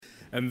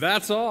And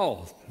that's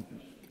all.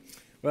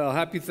 Well,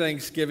 happy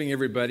Thanksgiving,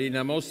 everybody.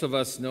 Now, most of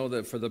us know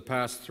that for the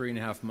past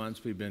 3.5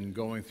 months, we've been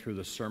going through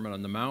the Sermon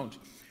on the Mount.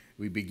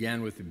 We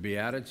began with the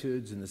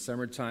Beatitudes in the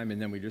summertime, and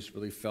then we just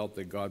really felt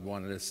that God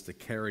wanted us to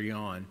carry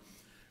on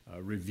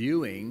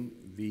reviewing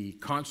the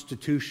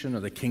constitution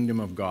of the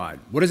kingdom of God.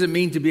 What does it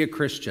mean to be a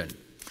Christian?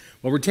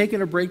 Well, we're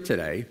taking a break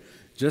today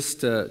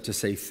just to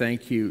say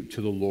thank you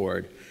to the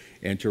Lord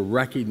and to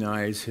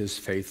recognize His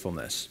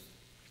faithfulness.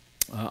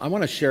 I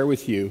want to share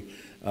with you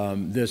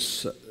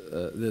these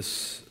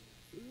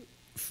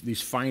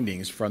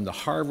findings from the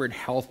Harvard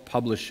Health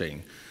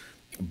Publishing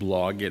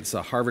blog. It's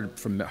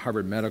from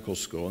Harvard Medical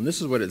School, and this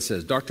is what it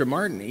says. Dr.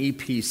 Martin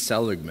E.P.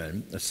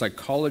 Seligman, a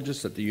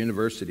psychologist at the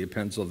University of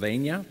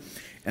Pennsylvania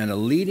and a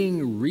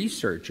leading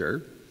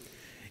researcher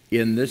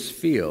in this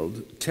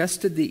field,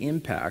 tested the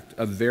impact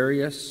of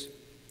various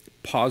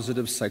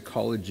positive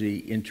psychology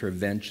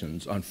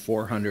interventions on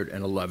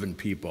 411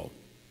 people.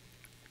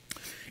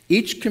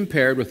 Each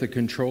compared with a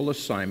control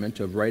assignment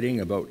of writing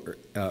about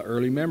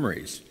early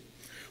memories.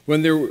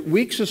 When their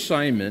week's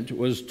assignment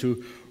was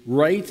to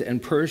write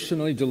and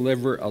personally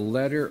deliver a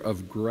letter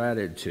of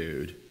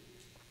gratitude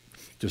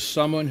to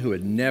someone who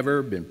had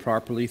never been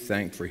properly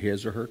thanked for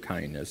his or her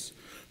kindness,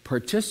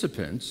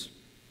 participants,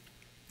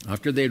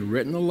 after they'd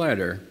written the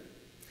letter,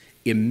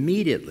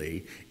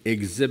 immediately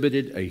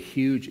exhibited a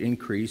huge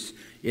increase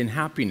in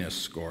happiness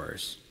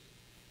scores.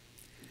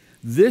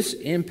 This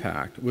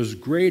impact was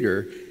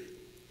greater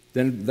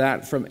than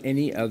that from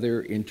any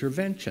other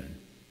intervention.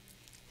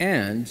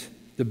 And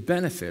the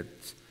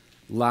benefits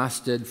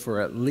lasted for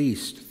at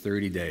least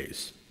 30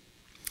 days.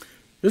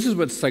 This is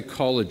what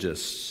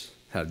psychologists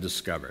have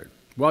discovered.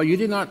 Well, you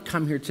did not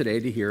come here today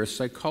to hear a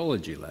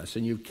psychology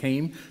lesson. You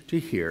came to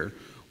hear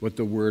what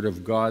the Word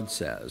of God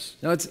says.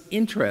 Now, it's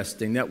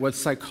interesting that what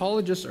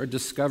psychologists are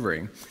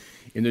discovering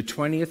in the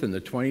 20th and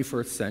the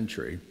 21st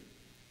century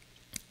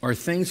are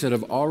things that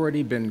have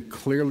already been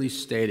clearly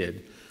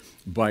stated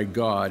by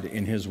God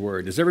in His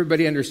Word. Does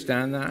everybody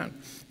understand that?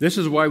 This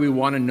is why we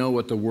want to know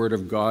what the Word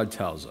of God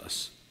tells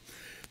us.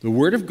 The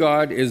Word of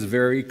God is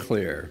very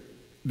clear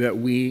that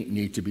we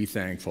need to be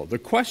thankful. The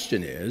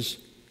question is,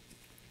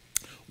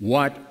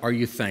 what are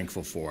you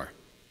thankful for?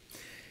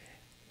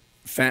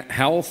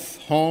 Health,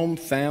 home,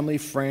 family,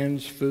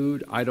 friends,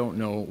 food. I don't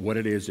know what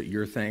it is that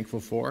you're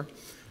thankful for.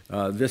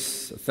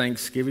 This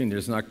Thanksgiving,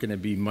 there's not going to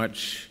be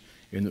much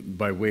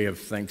by way of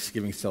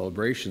Thanksgiving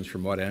celebrations,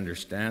 from what I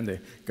understand. The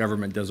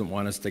government doesn't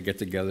want us to get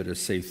together to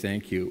say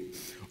thank you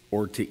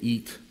or to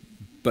eat,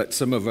 but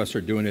some of us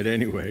are doing it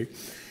anyway.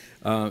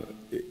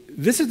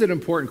 This is an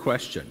important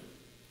question.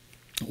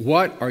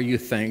 What are you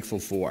thankful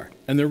for?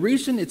 And the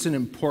reason it's an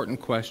important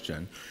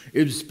question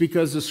is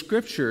because the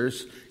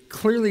Scriptures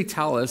clearly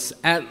tell us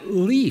at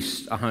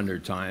least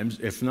 100 times,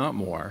 if not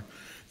more,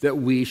 that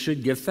we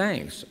should give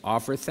thanks,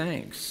 offer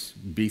thanks,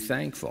 be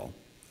thankful.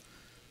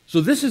 So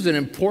this is an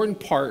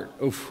important part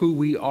of who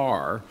we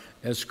are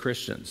as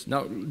Christians.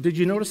 Now, did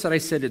you notice that I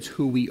said it's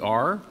who we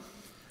are?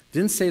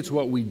 Didn't say it's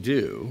what we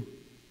do.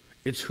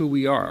 It's who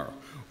we are.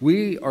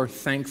 We are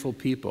thankful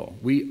people.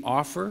 We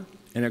offer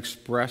and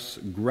express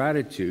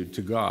gratitude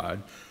to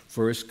God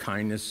for His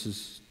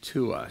kindnesses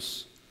to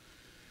us.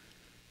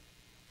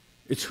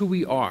 It's who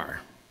we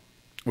are.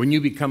 When you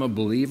become a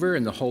believer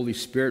and the Holy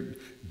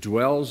Spirit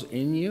dwells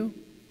in you,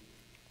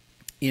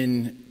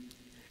 in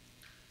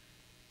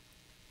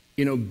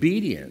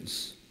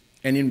obedience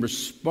and in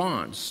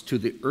response to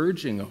the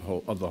urging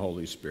of the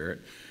Holy Spirit,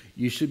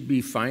 you should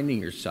be finding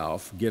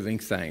yourself giving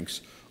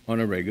thanks on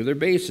a regular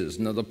basis.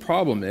 Now, the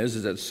problem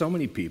is that so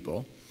many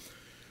people,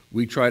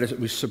 we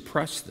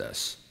suppress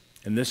this.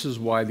 And this is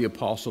why the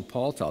Apostle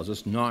Paul tells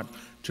us not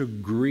to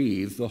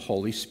grieve the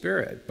Holy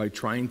Spirit by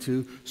trying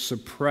to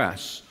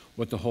suppress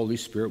what the Holy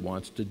Spirit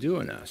wants to do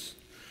in us.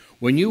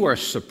 When you are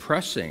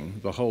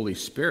suppressing the Holy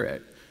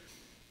Spirit,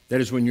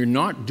 that is, when you're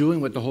not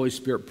doing what the Holy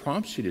Spirit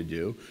prompts you to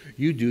do,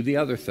 you do the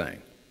other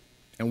thing.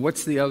 And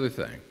what's the other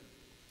thing?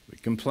 We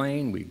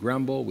complain, we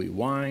grumble, we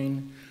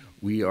whine,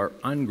 we are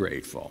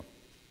ungrateful.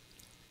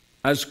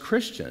 As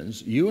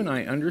Christians, you and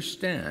I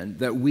understand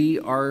that we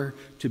are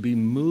to be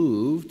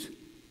moved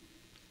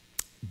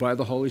by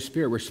the Holy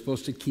Spirit. We're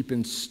supposed to keep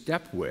in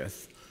step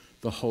with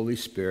the Holy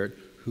Spirit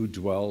who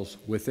dwells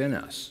within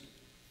us.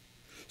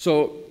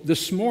 So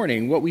this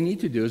morning, what we need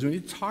to do is we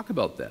need to talk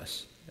about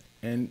this.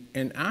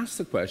 And ask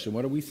the question,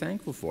 what are we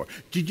thankful for?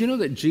 Did you know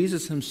that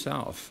Jesus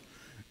Himself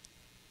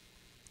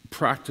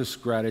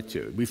practiced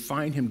gratitude? We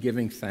find Him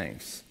giving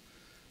thanks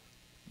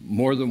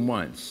more than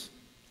once,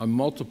 on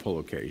multiple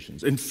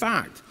occasions. In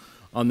fact,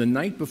 on the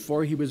night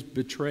before He was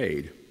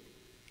betrayed,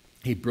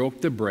 He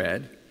broke the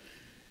bread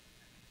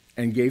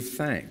and gave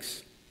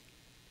thanks.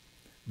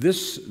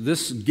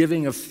 This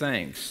giving of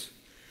thanks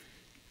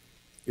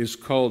is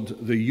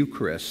called the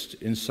Eucharist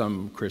in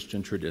some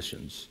Christian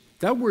traditions.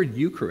 That word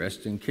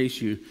Eucharist, in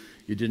case you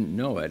didn't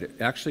know it, it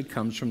actually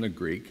comes from the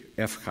Greek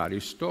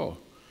Ευχαριστώ,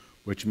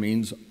 which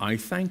means I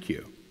thank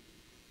you.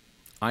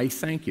 I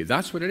thank you.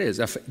 That's what it is.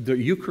 The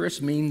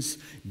Eucharist means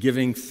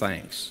giving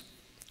thanks.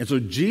 And so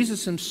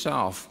Jesus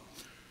Himself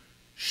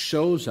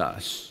shows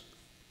us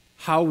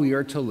how we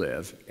are to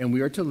live, and we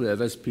are to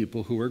live as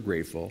people who are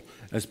grateful,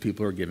 as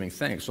people who are giving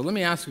thanks. So let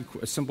me ask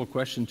a simple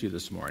question to you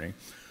this morning.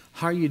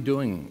 How are you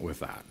doing with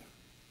that?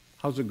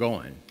 How's it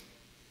going?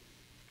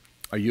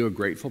 Are you a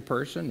grateful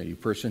person? Are you a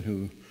person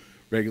who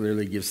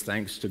regularly gives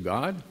thanks to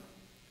God?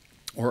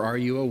 Or are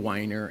you a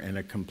whiner and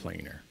a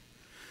complainer?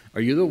 Are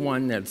you the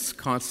one that's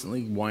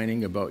constantly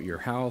whining about your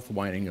health,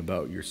 whining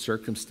about your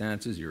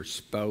circumstances, your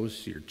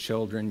spouse, your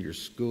children, your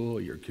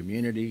school, your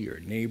community, your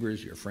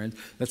neighbors, your friends?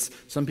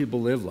 Some people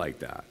live like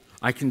that.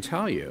 I can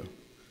tell you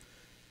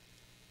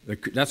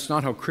that's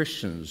not how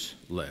Christians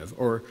live,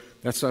 or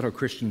that's not how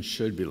Christians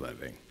should be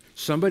living.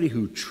 Somebody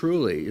who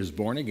truly is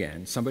born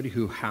again, somebody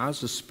who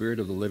has the Spirit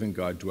of the living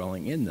God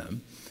dwelling in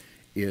them,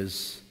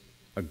 is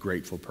a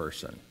grateful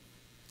person.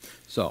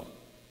 So,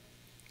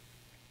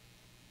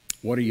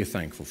 what are you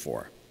thankful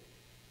for?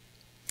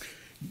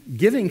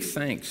 Giving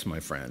thanks, my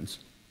friends,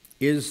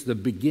 is the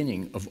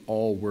beginning of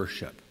all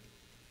worship.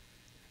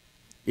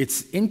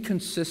 It's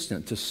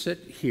inconsistent to sit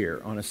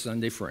here on a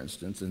Sunday, for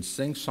instance, and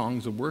sing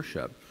songs of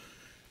worship,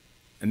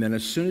 and then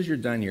as soon as you're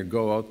done here,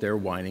 go out there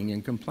whining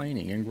and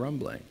complaining and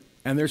grumbling.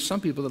 And there's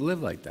some people that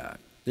live like that.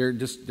 They're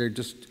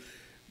just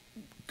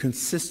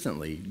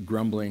consistently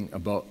grumbling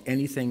about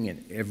anything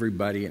and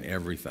everybody and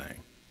everything.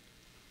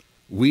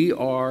 We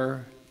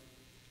are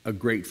a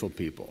grateful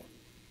people.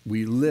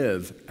 We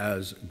live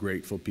as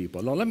grateful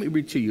people. Now let me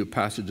read to you a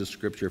passage of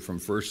scripture from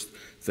 1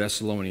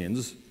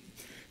 Thessalonians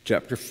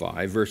chapter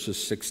 5,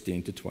 verses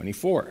 16 to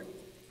 24.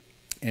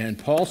 And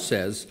Paul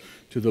says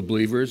to the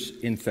believers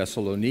in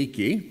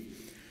Thessaloniki,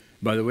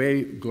 by the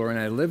way, Gloria and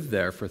I lived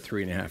there for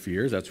 3.5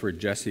 years. That's where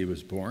Jesse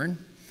was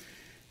born.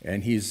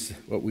 And he's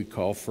what we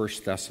call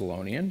First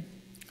Thessalonian,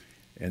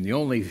 and the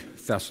only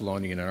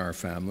Thessalonian in our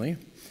family.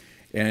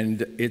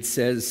 And it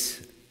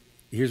says,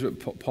 here's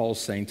what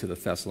Paul's saying to the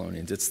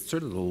Thessalonians. It's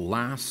sort of the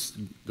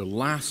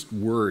last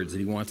words that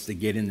he wants to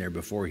get in there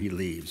before he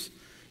leaves.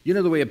 You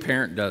know the way a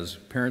parent does.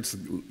 Parents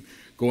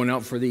going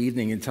out for the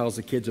evening and tells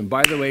the kids, and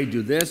by the way,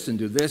 do this and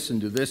do this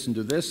and do this and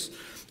do this,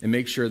 and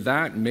make sure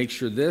that and make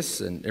sure this,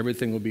 and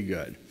everything will be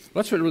good.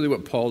 That's really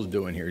what Paul's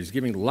doing here. He's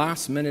giving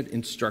last-minute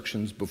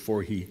instructions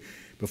before he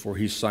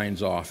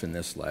signs off in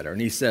this letter.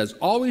 And he says,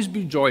 always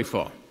be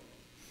joyful.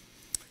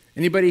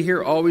 Anybody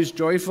here always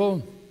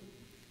joyful?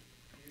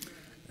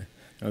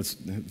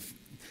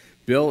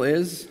 Bill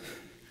is?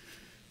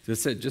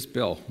 That's it, just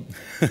Bill.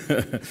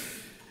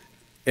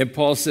 And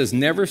Paul says,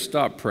 never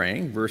stop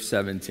praying, verse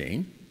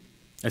 17.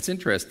 That's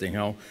interesting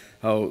how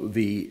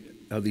the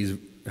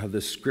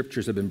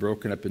scriptures have been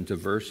broken up into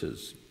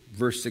verses.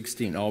 Verse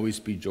 16,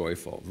 always be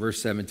joyful.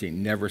 Verse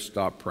 17, never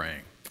stop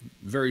praying.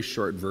 Very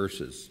short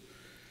verses,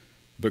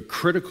 but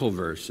critical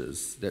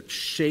verses that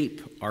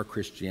shape our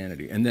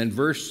Christianity. And then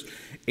verse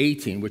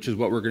 18, which is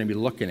what we're going to be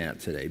looking at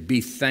today.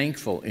 Be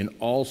thankful in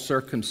all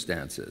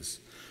circumstances,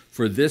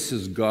 for this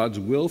is God's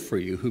will for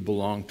you who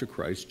belong to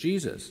Christ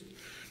Jesus.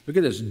 Look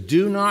at this.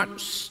 Do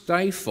not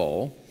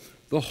stifle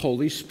the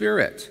Holy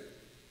Spirit.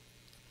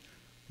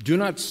 Do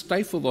not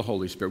stifle the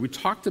Holy Spirit. We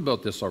talked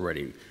about this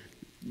already.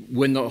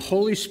 When the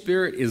Holy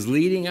Spirit is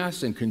leading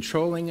us and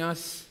controlling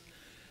us,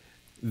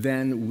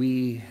 then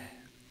we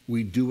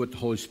do what the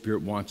Holy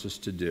Spirit wants us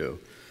to do.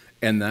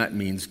 And that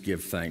means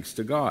give thanks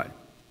to God.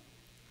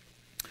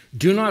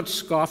 Do not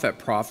scoff at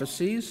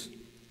prophecies,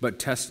 but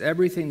test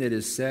everything that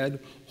is said.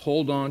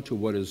 Hold on to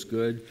what is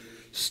good.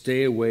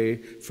 Stay away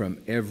from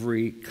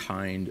every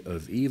kind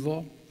of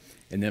evil.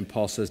 And then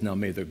Paul says, now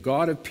may the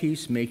God of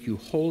peace make you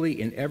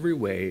holy in every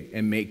way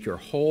and make your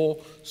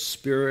whole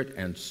spirit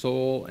and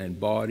soul and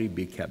body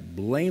be kept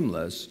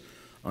blameless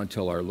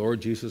until our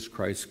Lord Jesus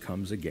Christ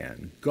comes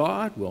again.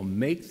 God will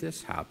make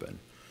this happen,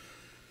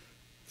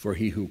 for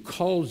he who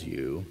calls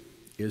you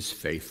is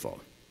faithful.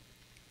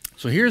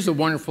 So here's the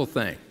wonderful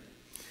thing.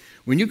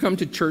 When you come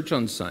to church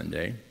on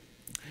Sunday,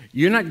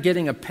 you're not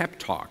getting a pep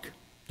talk.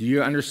 Do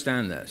you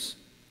understand this?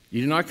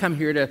 You do not come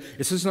here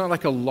this is not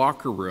like a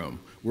locker room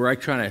where I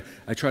try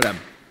to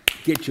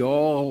get you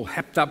all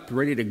hepped up,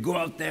 ready to go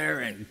out there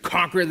and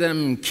conquer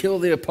them, kill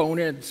the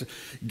opponent,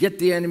 get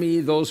the enemy,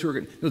 those who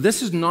are... No,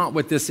 this is not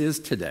what this is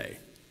today.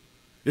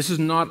 This is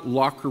not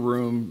locker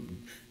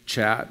room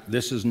chat.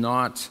 This is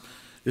not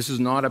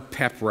a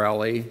pep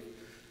rally.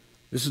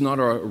 This is not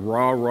a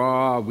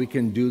rah-rah, we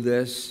can do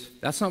this.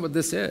 That's not what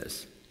this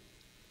is.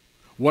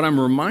 What I'm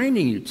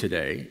reminding you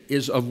today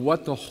is of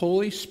what the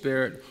Holy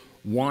Spirit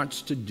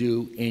wants to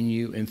do in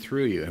you and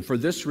through you. And for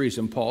this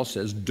reason, Paul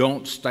says,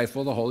 don't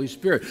stifle the Holy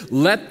Spirit.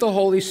 Let the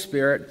Holy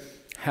Spirit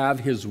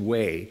have his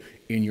way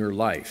in your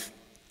life.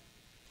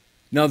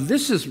 Now,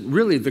 this is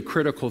really the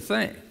critical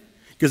thing,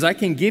 because I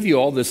can give you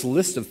all this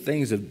list of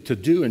things to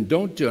do and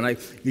don't do, and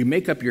you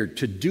make up your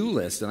to-do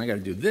list, and I got to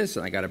do this,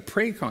 and I got to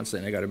pray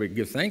constantly, and I got to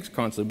give thanks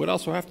constantly. What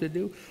else do I have to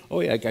do? Oh,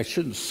 yeah, I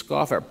shouldn't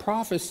scoff at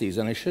prophecies,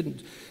 and I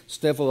shouldn't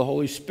stifle the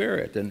Holy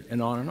Spirit,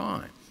 and on and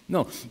on.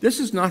 No, this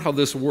is not how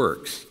this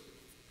works.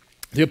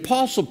 The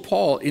Apostle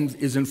Paul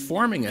is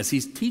informing us,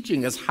 he's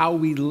teaching us how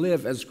we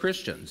live as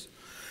Christians.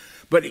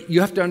 But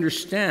you have to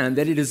understand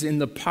that it is in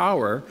the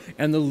power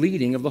and the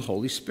leading of the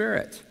Holy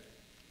Spirit.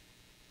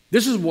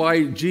 This is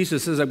why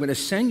Jesus says, I'm going to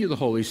send you the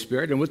Holy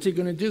Spirit, and what's he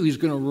going to do? He's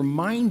going to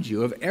remind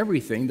you of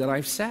everything that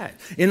I've said.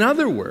 In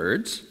other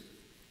words,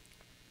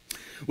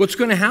 what's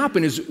going to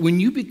happen is when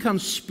you become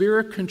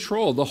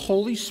Spirit-controlled, the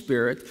Holy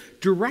Spirit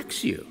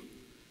directs you.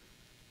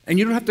 And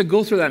you don't have to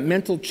go through that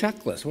mental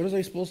checklist. What was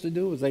I supposed to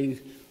do?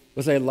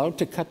 Was I allowed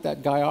to cut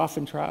that guy off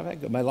in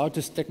traffic? Am I allowed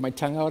to stick my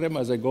tongue out at him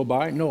as I go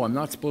by? No, I'm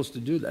not supposed to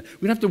do that.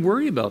 We don't have to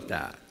worry about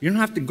that. You don't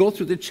have to go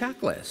through the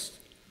checklist.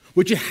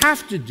 What you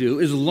have to do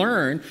is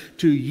learn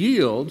to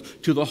yield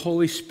to the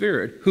Holy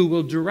Spirit, who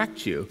will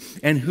direct you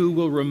and who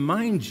will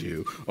remind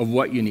you of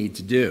what you need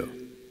to do.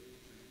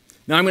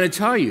 Now, I'm going to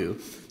tell you,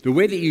 the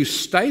way that you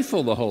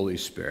stifle the Holy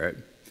Spirit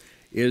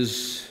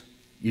is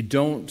you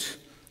don't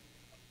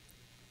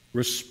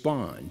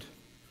respond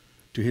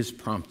to his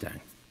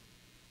prompting.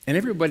 And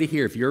everybody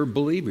here, if you're a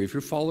believer, if you're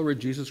a follower of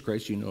Jesus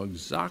Christ, you know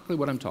exactly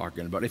what I'm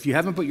talking about. If you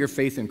haven't put your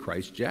faith in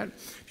Christ yet,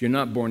 if you're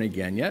not born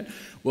again yet,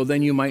 well,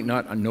 then you might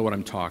not know what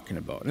I'm talking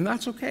about. And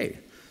that's okay.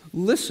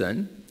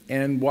 Listen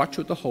and watch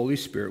what the Holy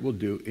Spirit will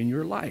do in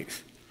your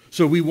life.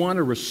 So we want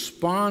to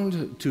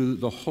respond to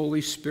the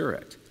Holy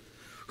Spirit,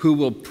 who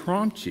will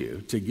prompt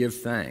you to give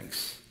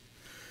thanks.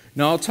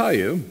 Now, I'll tell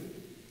you,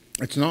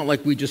 it's not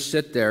like we just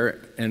sit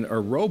there and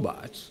are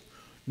robots.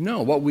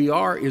 No, what we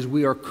are is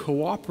we are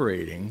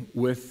cooperating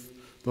with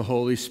the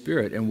Holy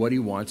Spirit and what he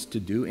wants to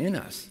do in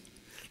us.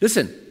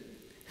 Listen,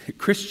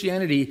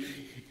 Christianity,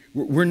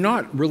 we're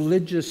not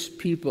religious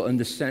people in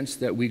the sense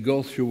that we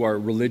go through our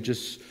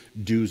religious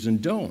do's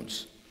and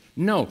don'ts.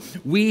 No,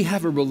 we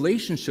have a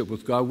relationship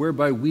with God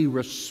whereby we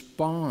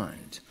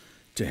respond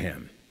to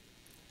him.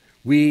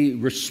 We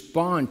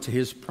respond to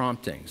his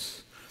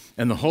promptings.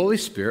 And the Holy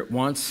Spirit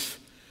wants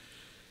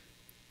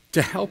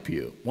to help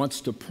you,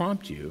 wants to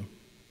prompt you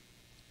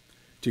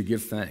to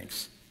give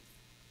thanks.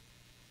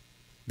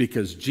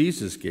 Because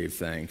Jesus gave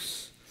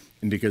thanks,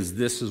 and because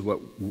this is what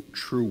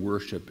true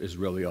worship is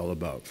really all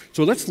about.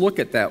 So let's look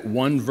at that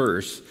one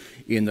verse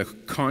in the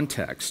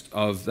context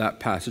of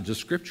that passage of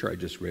Scripture I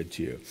just read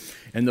to you.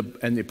 And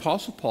the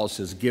Apostle Paul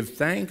says, give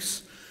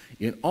thanks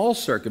in all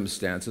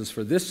circumstances,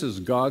 for this is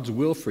God's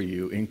will for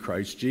you in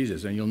Christ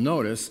Jesus. And you'll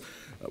notice,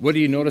 what do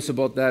you notice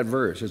about that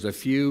verse? There's a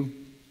few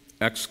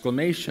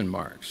exclamation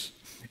marks.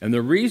 And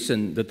the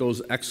reason that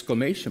those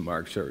exclamation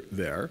marks are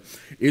there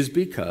is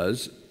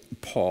because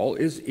Paul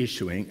is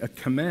issuing a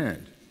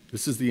command.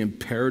 This is the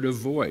imperative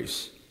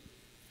voice.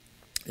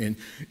 And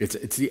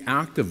it's the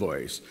active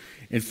voice.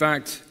 In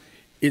fact,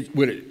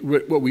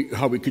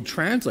 how we could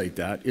translate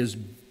that is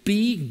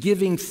be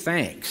giving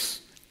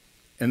thanks.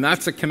 And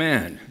that's a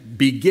command.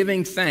 Be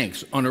giving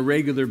thanks on a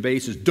regular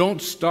basis.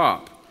 Don't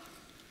stop.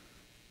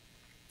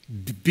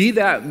 Be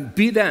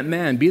that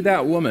man, be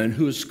that woman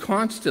who is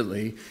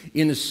constantly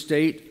in a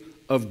state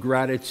of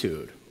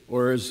gratitude.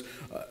 Or as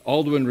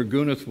Aldwin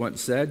Ragunath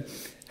once said,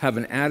 have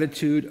an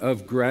attitude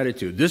of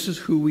gratitude. This is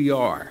who we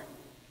are.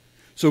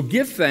 So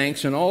give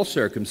thanks in all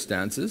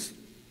circumstances.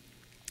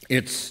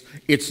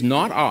 It's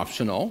not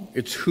optional.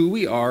 It's who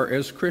we are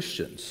as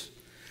Christians.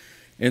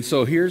 And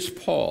so here's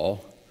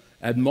Paul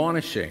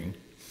admonishing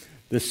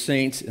the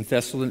saints in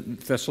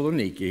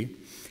Thessaloniki.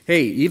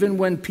 Hey, even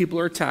when people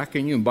are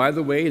attacking you, and by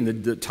the way,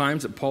 in the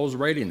times that Paul's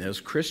writing this,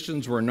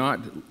 Christians were not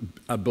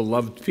a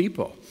beloved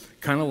people,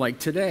 kind of like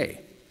today.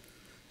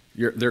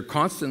 They're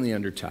constantly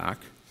under attack,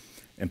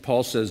 and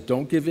Paul says,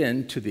 don't give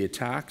in to the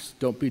attacks,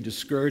 don't be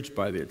discouraged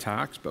by the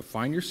attacks, but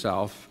find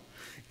yourself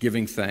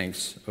giving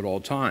thanks at all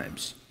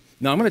times.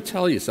 Now, I'm going to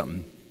tell you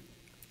something.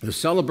 The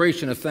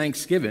celebration of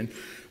Thanksgiving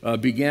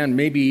began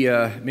maybe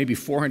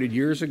 400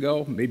 years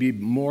ago, maybe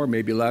more,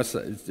 maybe less.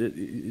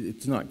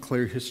 It's not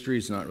clear. History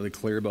is not really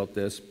clear about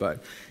this,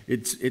 but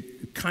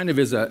it kind of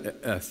is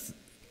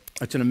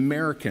it's an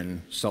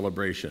American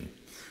celebration.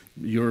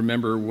 You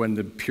remember when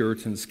the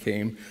Puritans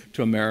came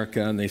to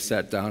America and they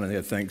sat down and they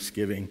had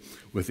Thanksgiving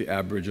with the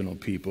Aboriginal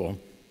people,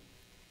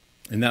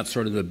 and that's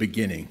sort of the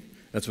beginning.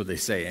 That's what they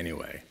say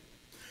anyway.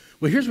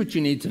 Well, here's what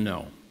you need to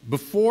know.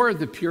 Before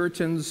the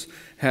Puritans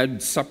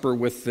had supper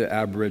with the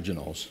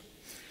Aboriginals,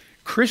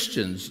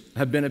 Christians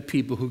have been a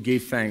people who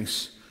gave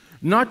thanks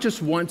not just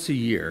once a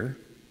year,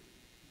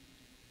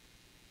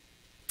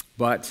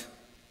 but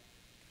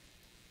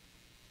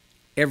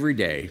every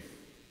day,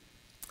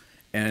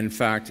 and in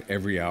fact,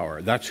 every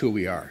hour. That's who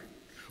we are.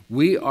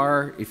 We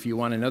are, if you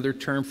want another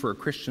term for a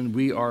Christian,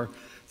 we are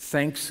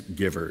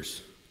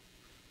thanksgivers.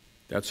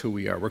 That's who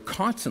we are. We're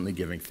constantly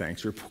giving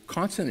thanks. We're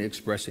constantly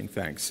expressing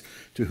thanks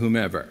to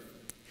whomever.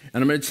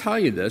 And I'm going to tell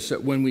you this,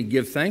 that when we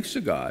give thanks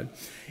to God,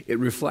 it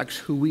reflects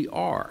who we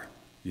are.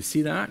 You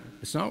see that?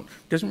 It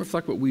doesn't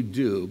reflect what we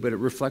do, but it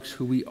reflects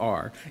who we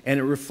are. And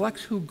it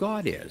reflects who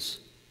God is.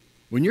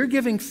 When you're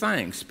giving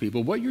thanks,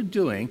 people, what you're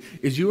doing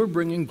is you are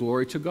bringing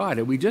glory to God.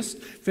 And we just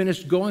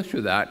finished going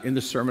through that in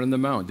the Sermon on the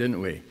Mount, didn't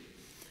we?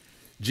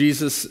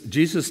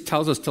 Jesus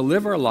tells us to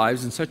live our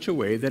lives in such a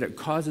way that it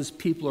causes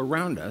people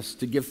around us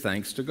to give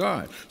thanks to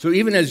God. So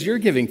even as you're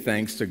giving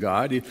thanks to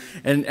God,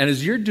 and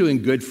as you're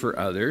doing good for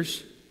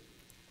others,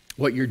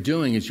 what you're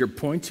doing is you're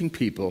pointing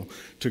people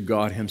to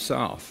God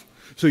himself.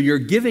 So your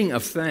giving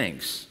of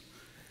thanks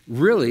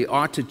really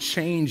ought to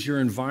change your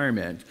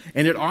environment,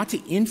 and it ought to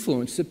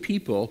influence the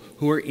people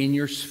who are in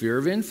your sphere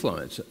of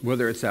influence,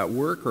 whether it's at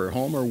work or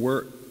home or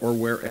work or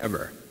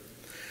wherever.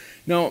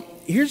 Now,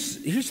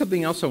 here's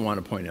something else I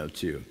want to point out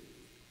to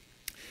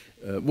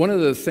you. One of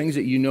the things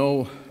that you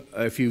know,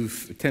 if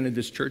you've attended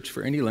this church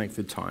for any length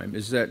of time,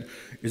 is that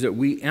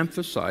we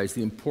emphasize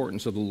the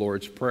importance of the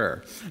Lord's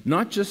Prayer,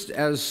 not just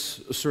as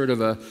sort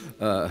of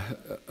a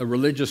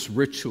religious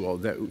ritual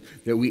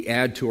that we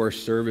add to our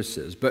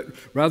services, but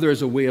rather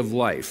as a way of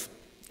life.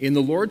 In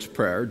the Lord's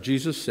Prayer,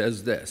 Jesus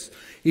says this.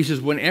 He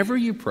says, whenever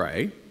you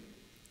pray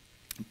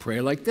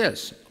like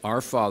this: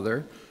 Our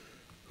Father,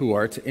 who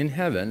art in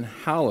heaven,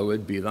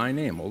 hallowed be thy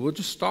name. Well, we'll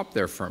just stop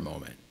there for a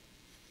moment.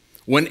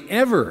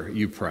 Whenever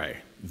you pray,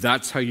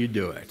 that's how you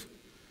do it.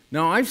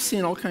 Now, I've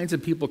seen all kinds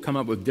of people come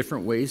up with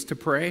different ways to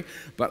pray,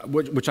 but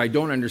which I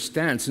don't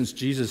understand, since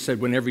Jesus said,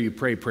 whenever you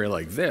pray, pray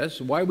like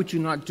this. Why would you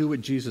not do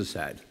what Jesus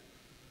said?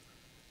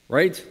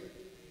 Right?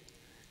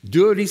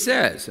 Do what he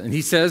says. And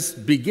he says,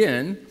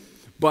 begin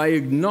by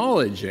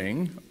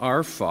acknowledging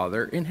our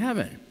Father in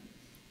heaven.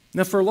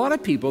 Now, for a lot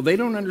of people, they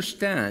don't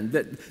understand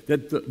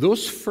that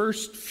those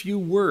first few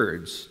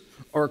words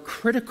are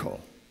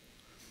critical.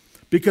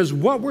 Because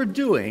what we're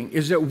doing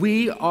is that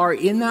we are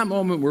in that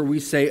moment where we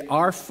say,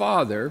 Our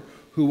Father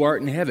who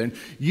art in heaven,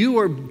 you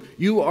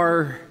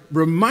are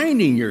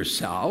reminding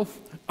yourself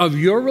of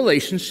your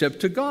relationship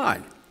to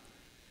God.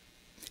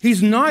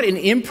 He's not an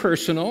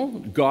impersonal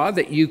God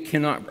that you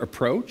cannot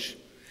approach.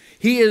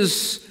 He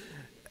is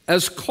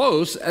as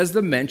close as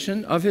the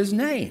mention of his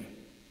name.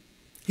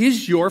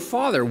 He's your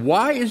Father.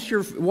 Why is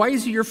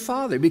he your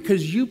Father?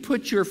 Because you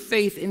put your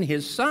faith in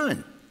his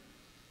Son.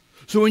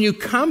 So when you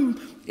come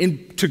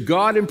to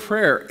God in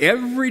prayer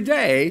every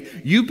day,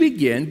 you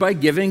begin by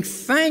giving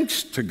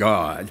thanks to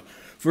God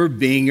for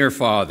being your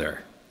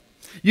Father.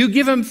 You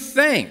give him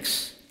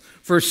thanks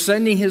for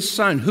sending his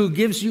Son, who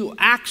gives you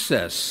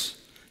access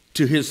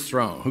to his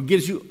throne, who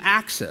gives you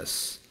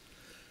access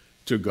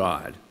to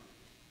God.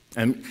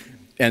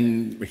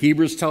 And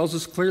Hebrews tells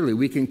us clearly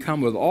we can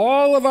come with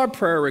all of our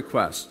prayer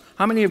requests.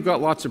 How many have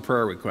got lots of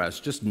prayer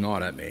requests? Just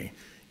nod at me.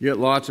 You get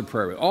lots of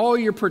prayer. All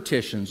your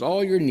petitions,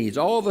 all your needs,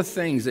 all the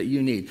things that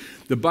you need.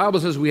 The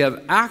Bible says we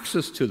have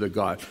access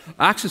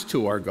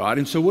to our God.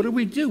 And so what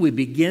do? We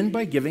begin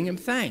by giving him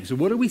thanks. And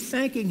what are we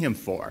thanking him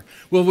for?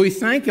 Well, we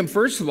thank him,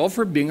 first of all,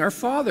 for being our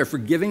Father, for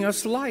giving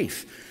us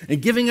life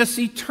and giving us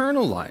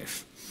eternal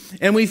life.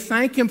 And we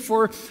thank him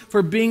for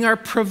being our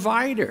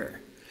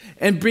provider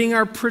and being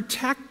our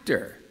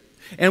protector.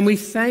 And we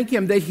thank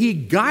him that he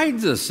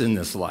guides us in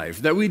this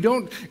life, that we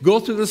don't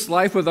go through this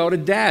life without a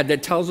dad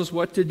that tells us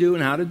what to do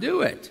and how to do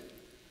it.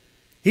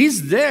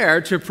 He's there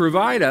to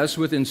provide us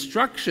with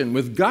instruction,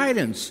 with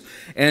guidance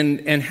and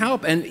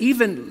help, and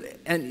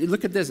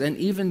look at this,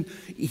 he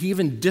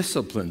even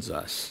disciplines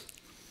us.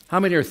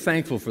 How many are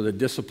thankful for the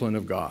discipline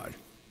of God?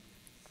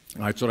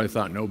 That's what I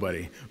thought.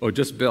 Nobody. Oh,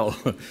 just Bill.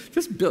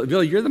 Just Bill.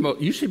 Bill,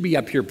 you should be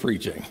up here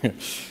preaching.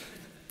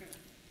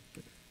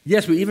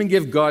 Yes, we even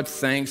give God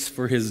thanks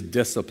for his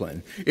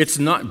discipline. It's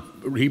not,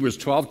 Hebrews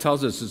 12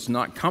 tells us it's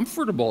not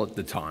comfortable at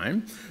the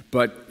time,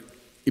 but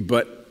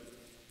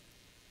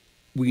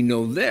we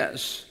know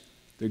this,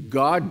 that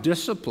God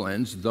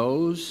disciplines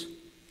those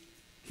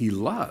he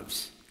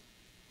loves.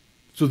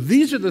 So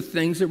these are the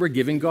things that we're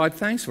giving God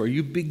thanks for.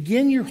 You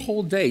begin your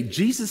whole day.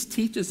 Jesus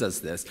teaches us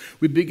this.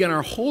 We begin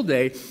our whole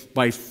day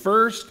by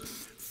first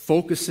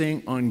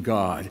focusing on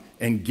God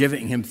and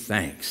giving him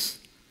thanks.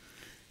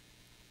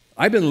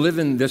 I've been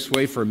living this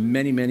way for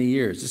many, many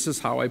years. This is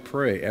how I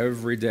pray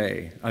every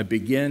day. I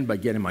begin by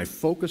getting my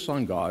focus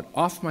on God,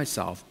 off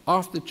myself,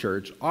 off the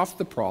church, off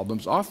the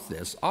problems, off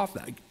this, off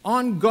that,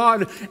 on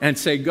God, and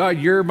say, God,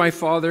 you're my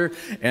Father,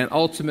 and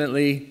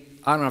ultimately,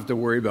 I don't have to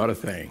worry about a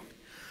thing.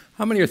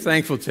 How many are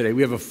thankful today?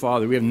 We have a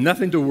Father. We have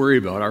nothing to worry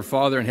about. Our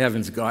Father in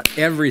heaven's got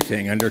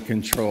everything under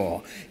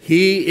control.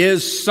 He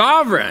is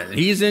sovereign.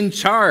 He's in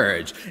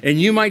charge. And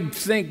you might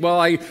think, well,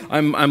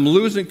 I'm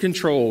losing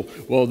control.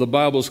 Well, the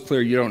Bible's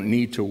clear. You don't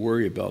need to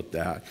worry about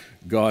that.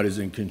 God is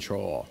in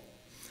control.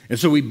 And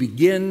so we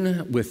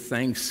begin with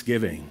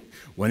thanksgiving.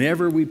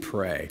 Whenever we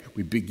pray,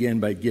 we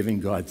begin by giving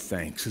God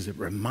thanks, as it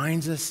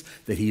reminds us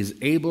that he is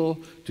able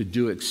to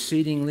do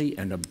exceedingly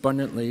and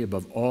abundantly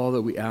above all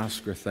that we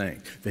ask or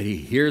think, that he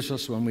hears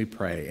us when we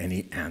pray and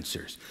he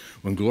answers.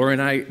 When Gloria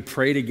and I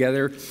pray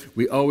together,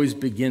 we always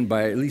begin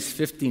by at least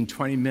 15,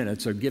 20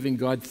 minutes of giving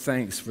God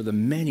thanks for the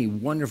many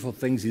wonderful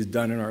things he's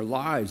done in our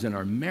lives, in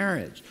our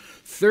marriage.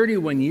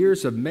 31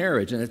 years of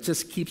marriage, and it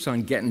just keeps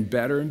on getting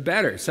better and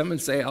better. Someone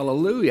say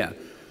hallelujah.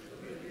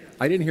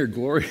 I didn't hear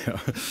Gloria.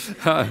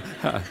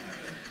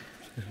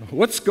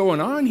 What's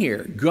going on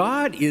here?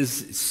 God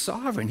is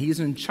sovereign. He's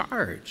in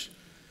charge.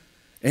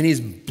 And he's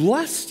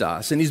blessed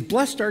us, and he's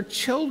blessed our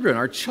children.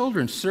 Our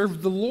children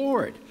serve the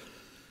Lord.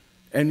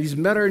 And he's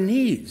met our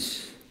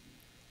needs.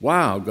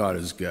 Wow, God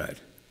is good.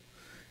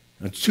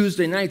 On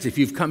Tuesday nights, if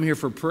you've come here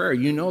for prayer,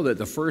 you know that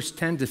the first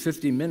 10 to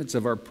 15 minutes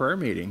of our prayer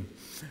meeting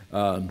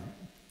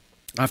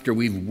After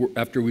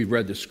we've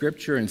read the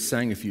scripture and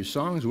sang a few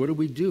songs, what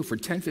do? For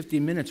 10,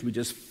 15 minutes, we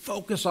just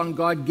focus on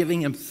God,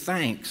 giving him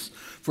thanks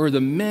for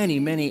the many,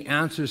 many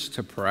answers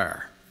to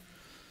prayer.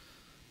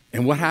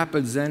 And what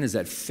happens then is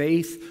that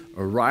faith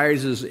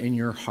arises in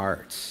your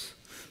hearts.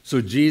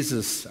 So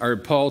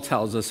Paul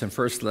tells us in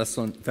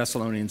 1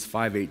 Thessalonians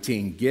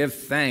 5:18, give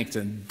thanks,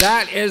 and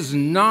that is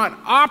not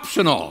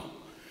optional.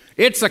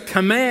 It's a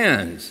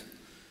command.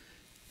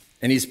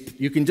 And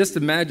you can just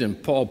imagine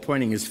Paul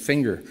pointing his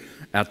finger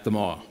at them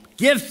all.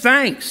 Give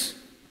thanks.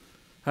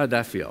 How'd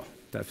that feel?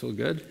 That feel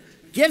good?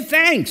 Give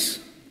thanks.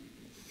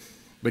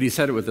 But he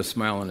said it with a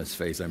smile on his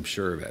face, I'm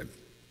sure of it.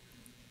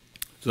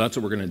 So that's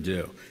what we're going to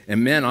do.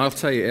 And man, I'll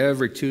tell you,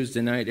 every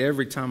Tuesday night,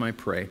 every time I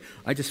pray,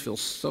 I just feel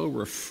so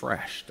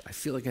refreshed. I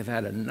feel like I've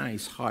had a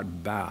nice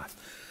hot bath.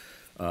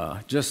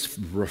 Just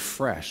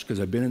refreshed because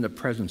I've been in the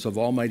presence of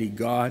Almighty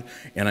God,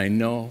 and I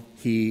know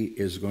he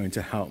is going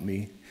to help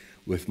me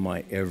with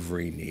my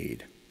every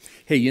need.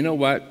 Hey, you know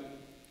what?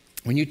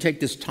 When you take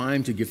this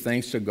time to give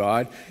thanks to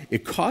God,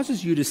 it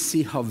causes you to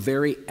see how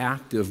very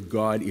active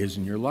God is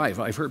in your life.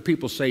 I've heard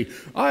people say,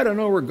 I don't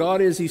know where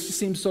God is. He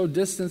seems so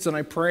distant, and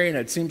I pray, and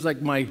it seems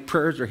like my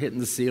prayers are hitting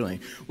the ceiling.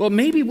 Well,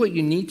 maybe what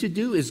you need to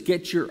do is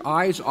get your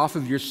eyes off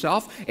of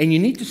yourself, and you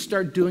need to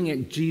start doing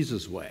it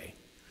Jesus' way.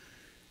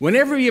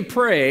 Whenever you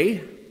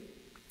pray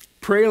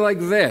like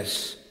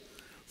this.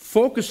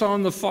 Focus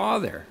on the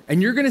Father,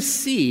 and you're going to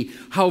see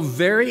how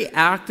very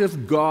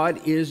active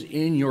God is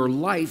in your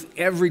life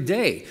every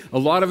day. A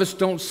lot of us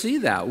don't see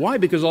that. Why?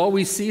 Because all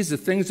we see is the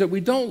things that we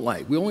don't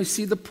like. We only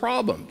see the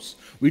problems.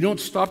 We don't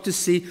stop to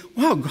see,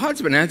 wow,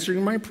 God's been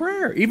answering my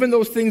prayer. Even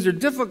though things are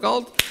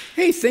difficult,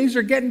 hey, things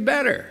are getting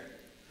better.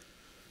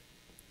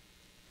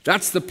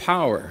 That's the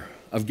power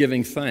of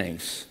giving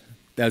thanks,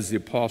 as the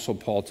Apostle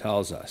Paul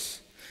tells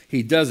us.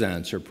 He does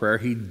answer prayer.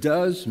 He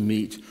does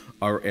meet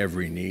our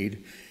every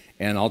need.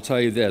 And I'll tell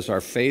you this, our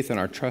faith and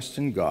our trust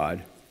in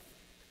God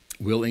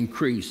will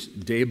increase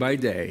day by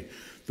day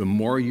the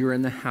more you're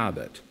in the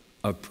habit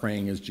of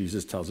praying as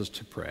Jesus tells us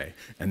to pray.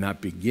 And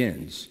that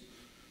begins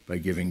by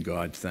giving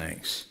God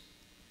thanks.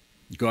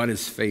 God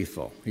is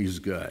faithful. He's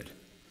good.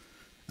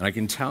 And I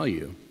can tell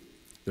you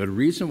the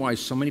reason why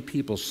so many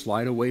people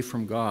slide away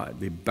from God,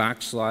 they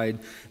backslide,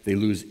 they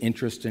lose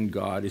interest in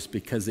God, is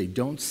because they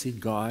don't see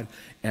God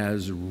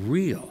as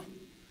real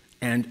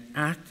and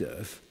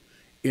active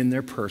in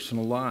their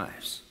personal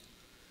lives.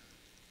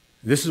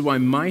 This is why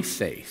my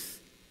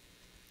faith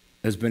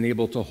has been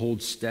able to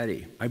hold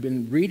steady. I've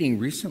been reading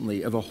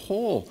recently of a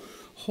whole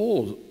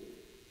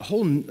I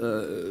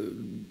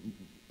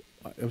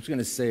was going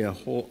to say a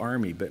whole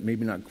army, but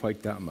maybe not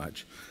quite that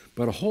much,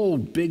 but a whole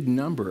big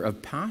number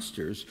of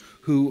pastors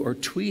who are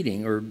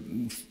tweeting or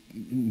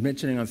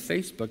mentioning on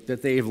Facebook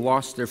that they've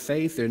lost their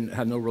faith and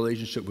have no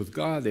relationship with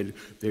God.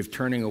 They've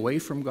turning away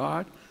from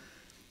God.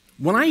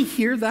 When I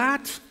hear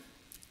that,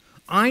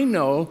 I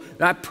know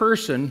that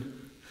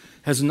person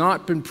has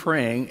not been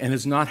praying and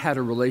has not had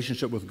a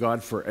relationship with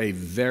God for a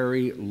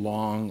very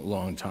long,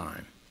 long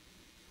time.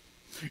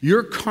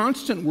 Your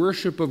constant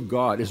worship of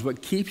God is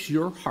what keeps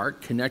your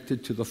heart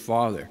connected to the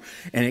Father,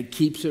 and it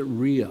keeps it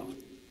real.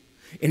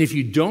 And if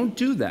you don't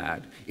do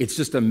that, it's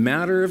just a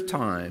matter of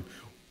time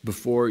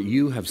before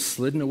you have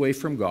slidden away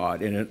from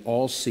God and it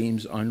all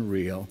seems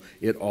unreal,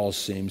 it all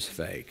seems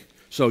fake.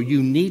 So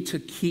you need to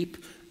keep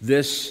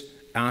this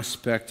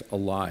aspect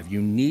alive.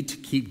 You need to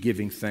keep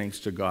giving thanks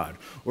to God.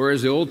 Or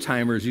as the old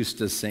timers used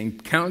to sing,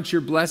 count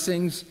your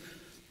blessings,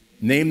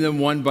 name them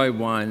one by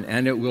one,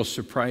 and it will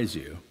surprise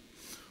you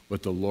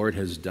what the Lord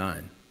has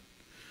done.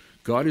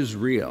 God is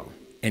real,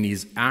 and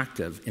he's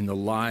active in the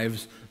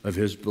lives of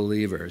his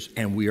believers,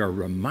 and we are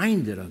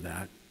reminded of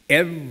that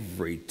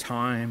every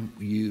time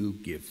you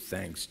give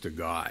thanks to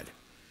God.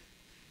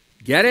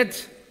 Get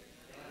it?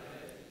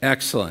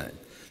 Excellent.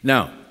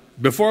 Now,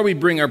 before we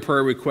bring our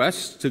prayer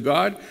requests to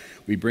God,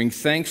 we bring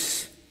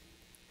thanks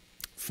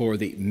for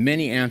the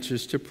many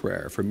answers to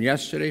prayer from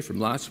yesterday, from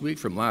last week,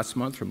 from last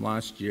month, from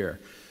last year.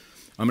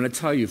 I'm going to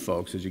tell you,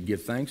 folks, as you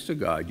give thanks to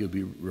God, you'll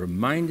be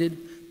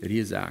reminded that he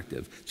is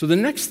active. So the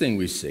next thing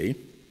we see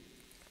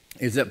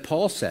is that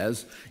Paul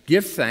says,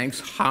 give thanks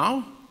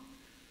how?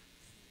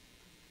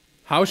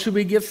 How should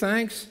we give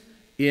thanks?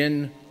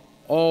 In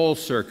all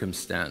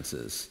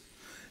circumstances.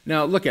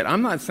 Now,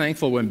 I'm not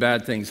thankful when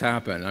bad things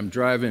happen. I'm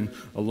driving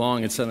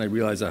along and suddenly I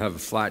realize I have a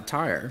flat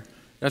tire.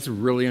 That's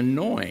really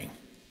annoying.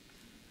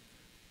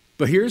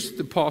 But here's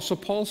the Apostle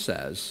Paul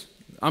says,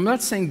 I'm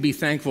not saying be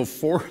thankful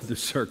for the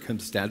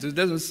circumstances. It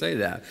doesn't say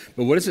that.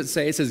 But what does it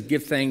say? It says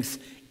give thanks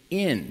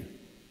in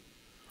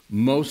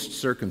most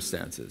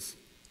circumstances.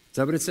 Is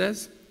that what it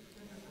says?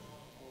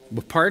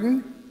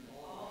 Pardon?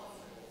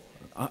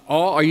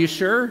 All? Are you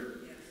sure?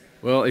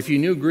 Well, if you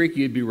knew Greek,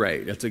 you'd be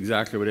right. That's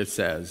exactly what it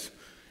says.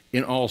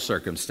 In all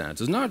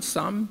circumstances. Not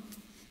some,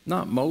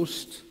 not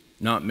most,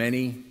 not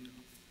many,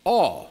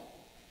 all.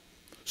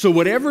 So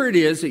whatever it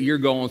is that you're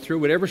going through,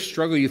 whatever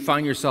struggle you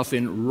find yourself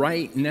in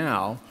right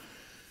now,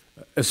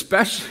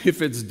 especially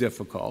if it's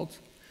difficult,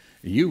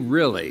 you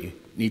really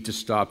need to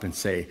stop and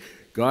say,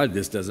 God,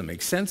 this doesn't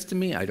make sense to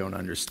me. I don't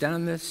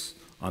understand this.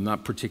 I'm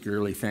not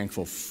particularly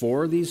thankful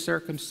for these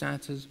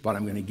circumstances, but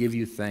I'm going to give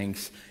you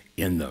thanks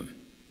in them.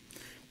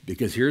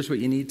 Because here's what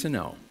you need to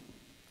know.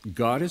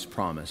 God has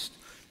promised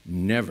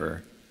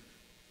never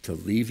to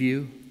leave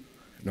you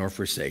nor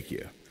forsake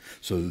you.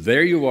 So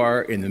there you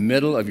are in the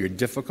middle of your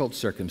difficult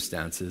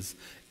circumstances,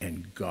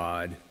 and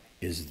God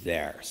is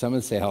there.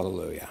 Someone say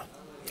hallelujah.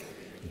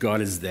 God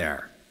is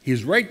there.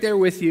 He's right there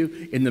with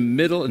you in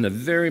the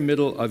very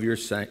middle of your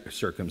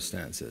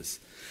circumstances.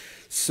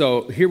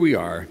 So here we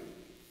are.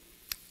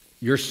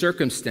 Your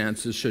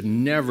circumstances should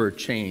never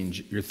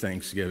change your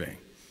thanksgiving.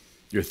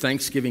 Your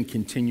thanksgiving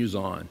continues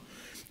on.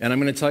 And I'm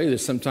going to tell you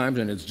this sometimes,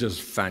 and it's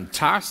just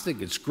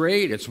fantastic, it's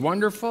great, it's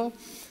wonderful,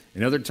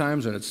 and other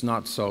times when it's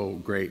not so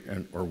great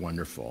or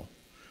wonderful.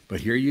 But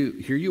here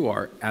you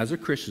are as a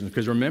Christian,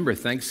 because remember,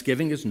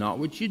 thanksgiving is not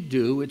what you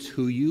do, it's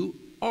who you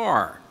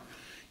are.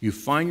 You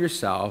find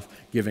yourself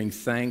giving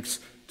thanks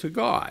to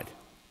God.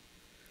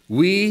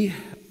 We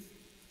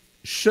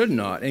should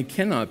not and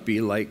cannot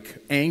be like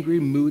angry,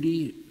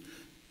 moody,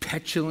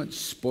 petulant,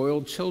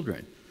 spoiled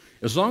children.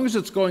 As long as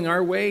it's going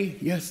our way,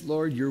 yes,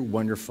 Lord, you're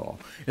wonderful.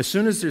 As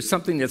soon as there's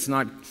something that's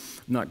not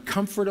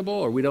comfortable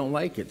or we don't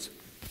like it.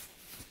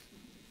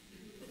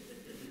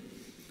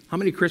 How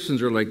many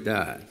Christians are like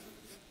that?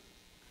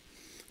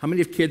 How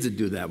many have kids that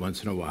do that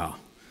once in a while?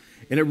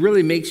 And it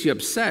really makes you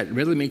upset. It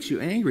really makes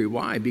you angry.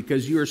 Why?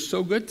 Because you are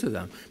so good to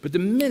them. But the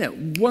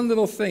minute one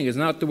little thing is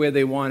not the way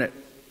they want it.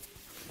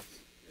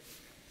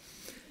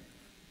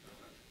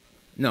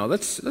 No,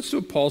 let's do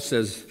what Paul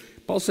says.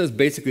 Paul says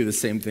basically the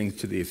same thing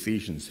to the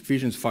Ephesians.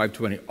 Ephesians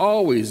 5:20,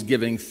 always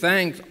giving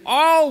thanks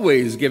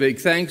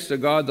to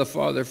God the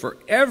Father for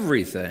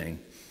everything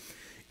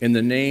in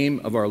the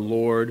name of our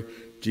Lord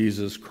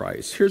Jesus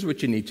Christ. Here's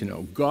what you need to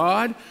know.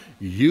 God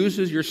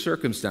uses your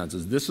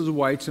circumstances. This is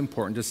why it's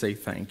important to say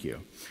thank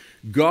you.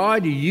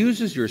 God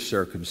uses your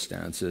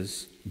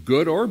circumstances,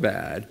 good or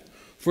bad,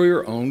 for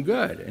your own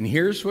good. And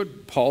here's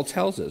what Paul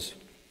tells us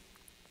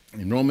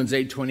in Romans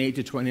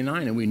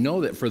 8:28-29. And we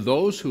know that for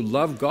those who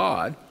love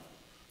God,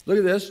 look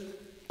at this,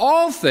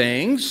 all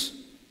things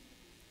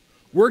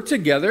work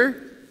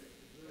together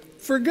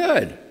for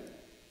good.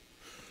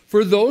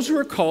 For those who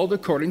are called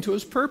according to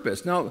his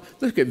purpose. Now,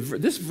 look at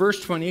this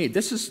verse 28.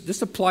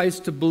 This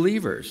applies to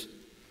believers.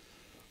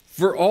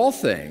 For all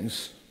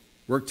things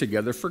work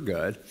together for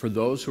good for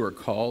those who are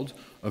called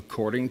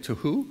according to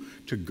who?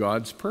 To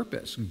God's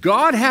purpose.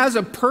 God has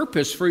a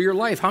purpose for your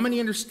life. How many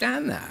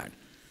understand that?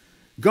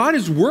 God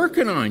is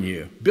working on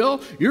you.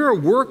 Bill, you're a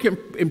work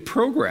in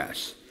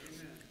progress.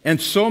 And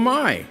so am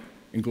I.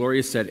 And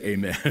Gloria said,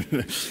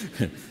 amen.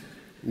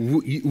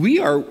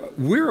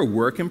 We're a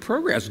work in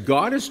progress.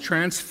 God is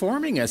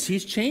transforming us.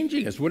 He's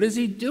changing us. What is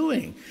he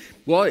doing?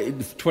 Well,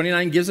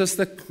 29 gives us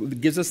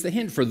the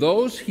hint. For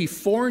those he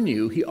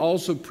foreknew, he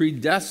also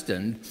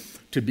predestined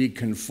to be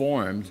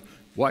conformed,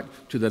 what?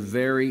 To the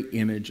very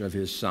image of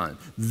his Son.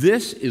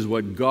 This is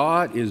what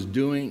God is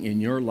doing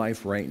in your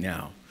life right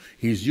now.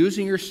 He's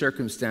using your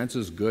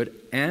circumstances, good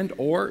and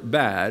or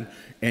bad,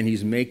 and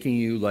he's making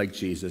you like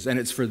Jesus. And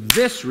it's for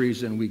this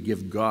reason we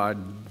give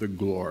God the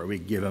glory. We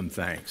give him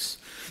thanks.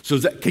 So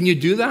can you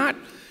do that?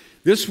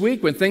 This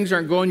week, when things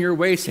aren't going your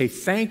way, say,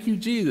 thank you,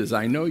 Jesus.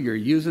 I know you're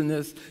using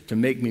this to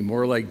make me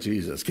more like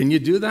Jesus. Can you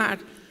do that?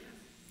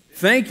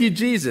 Thank you,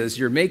 Jesus.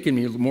 You're making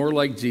me more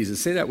like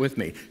Jesus. Say that with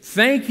me.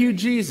 Thank you,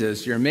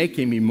 Jesus. You're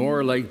making me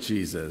more like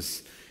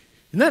Jesus.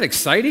 Isn't that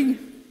exciting?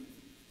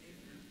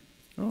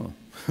 Oh,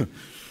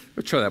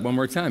 let's try that one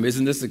more time.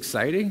 Isn't this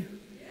exciting?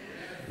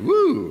 Yeah.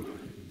 Woo,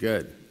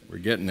 good. We're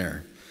getting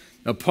there.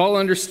 Now, Paul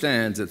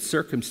understands that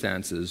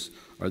circumstances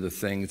are the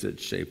things that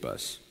shape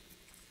us.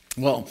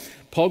 Well,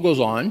 Paul goes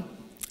on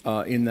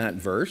in that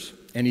verse,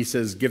 and he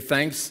says, give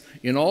thanks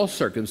in all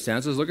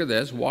circumstances. Look at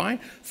this. Why?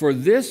 For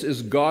this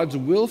is God's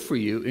will for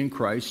you in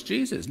Christ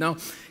Jesus. Now,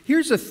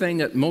 here's the thing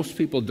that most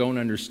people don't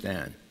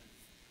understand.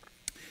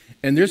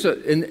 And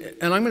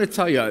I'm going to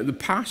tell you, the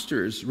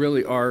pastors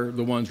really are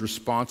the ones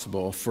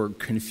responsible for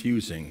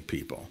confusing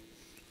people.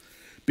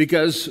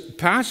 Because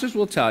pastors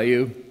will tell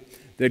you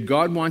that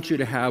God wants you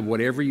to have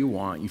whatever you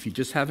want. If you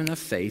just have enough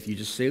faith, you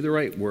just say the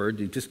right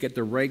word, you just get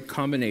the right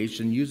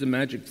combination, use the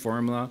magic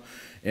formula,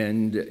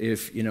 and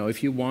if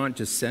you want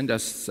to send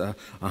us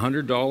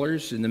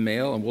 $100 in the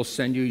mail, and we'll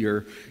send you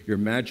your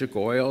magic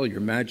oil,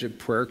 your magic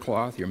prayer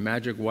cloth, your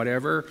magic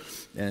whatever,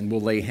 and we'll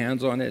lay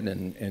hands on it,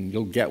 and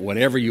you'll get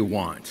whatever you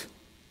want.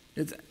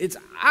 It's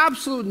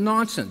absolute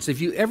nonsense. If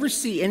you ever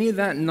see any of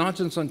that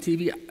nonsense on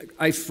TV,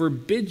 I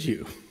forbid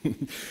you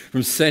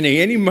from sending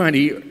any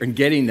money and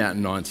getting that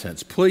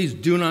nonsense. Please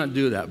do not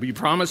do that. But you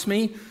promise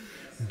me?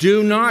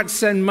 Do not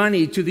send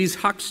money to these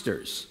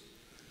hucksters.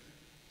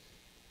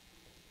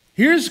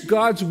 Here's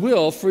God's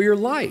will for your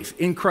life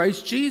in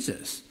Christ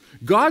Jesus.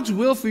 God's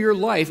will for your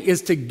life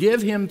is to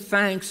give him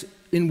thanks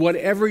in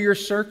whatever your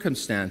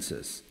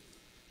circumstances.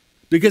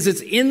 Because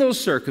it's in those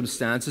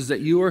circumstances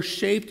that you are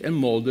shaped and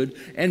molded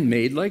and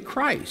made like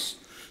Christ.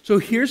 So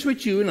here's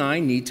what you and I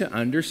need to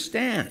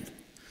understand.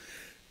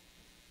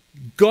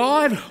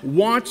 God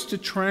wants to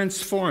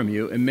transform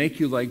you and make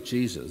you like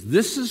Jesus.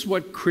 This is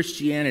what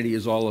Christianity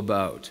is all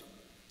about.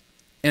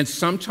 And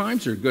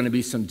sometimes there are going to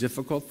be some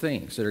difficult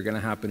things that are going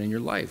to happen in your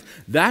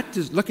life. Get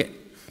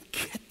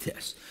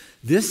this.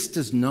 This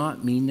does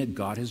not mean that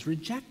God has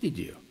rejected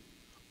you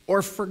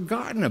or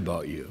forgotten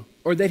about you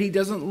or that he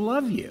doesn't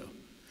love you.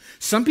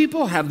 Some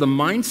people have the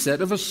mindset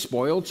of a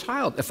spoiled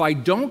child. If I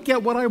don't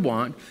get what I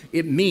want,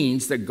 it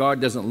means that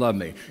God doesn't love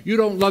me. You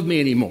don't love me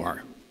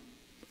anymore.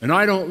 And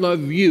I don't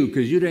love you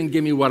because you didn't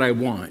give me what I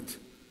want.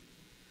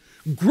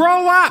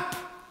 Grow up.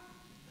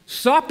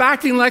 Stop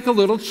acting like a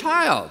little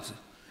child.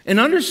 And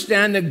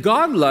understand that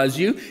God loves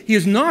you. He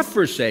has not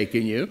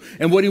forsaken you.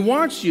 And what he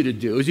wants you to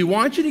do is he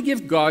wants you to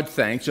give God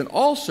thanks in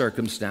all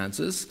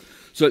circumstances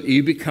so that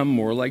you become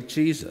more like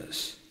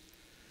Jesus.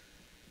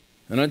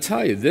 And I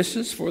tell you, this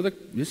is for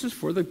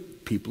the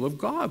people of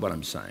God, what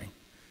I'm saying.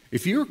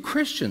 If you're a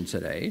Christian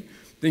today,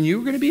 then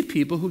you're going to be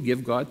people who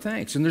give God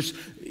thanks. And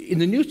in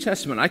the New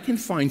Testament, I can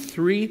find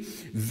 3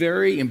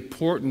 very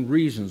important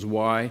reasons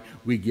why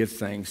we give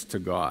thanks to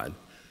God.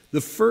 The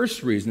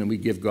first reason that we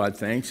give God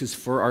thanks is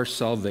for our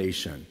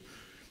salvation.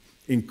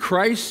 In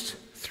Christ,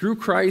 through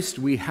Christ,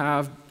 we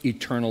have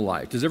eternal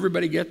life. Does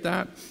everybody get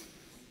that?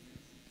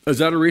 Is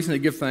that a reason to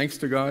give thanks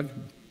to God?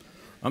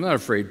 I'm not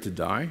afraid to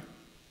die.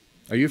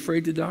 Are you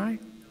afraid to die?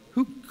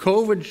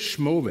 COVID,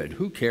 schmovid,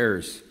 who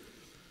cares?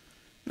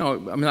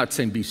 No, I'm not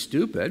saying be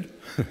stupid.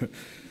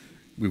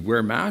 We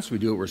wear masks, we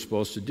do what we're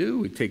supposed to do,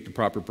 we take the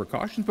proper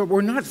precautions, but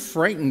we're not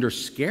frightened or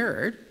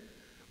scared.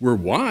 We're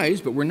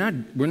wise, but we're not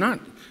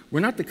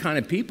the kind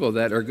of people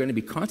that are going to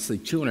be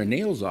constantly chewing our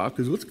nails off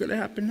because what's going to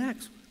happen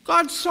next?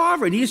 God's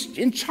sovereign. He's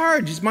in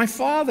charge. He's my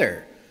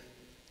Father.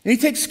 And he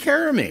takes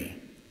care of me.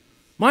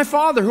 My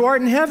Father who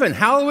art in heaven,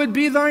 hallowed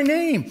be thy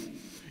name.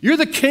 You're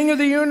the King of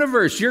the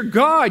universe. You're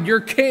God. You're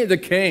the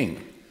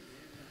King.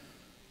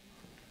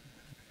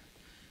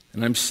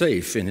 And I'm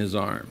safe in his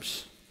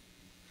arms.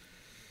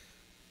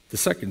 The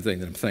second thing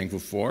that I'm thankful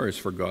for is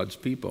for God's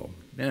people.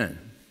 Man,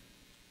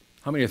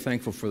 how many are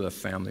thankful for the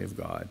family of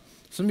God?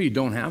 Some of you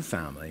don't have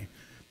family,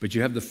 but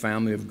you have the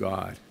family of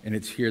God, and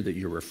it's here that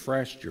you're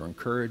refreshed, you're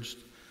encouraged.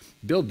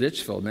 Bill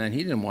Ditchfield, man,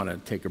 he didn't want to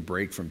take a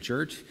break from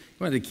church. He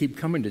wanted to keep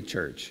coming to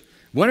church.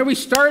 When are we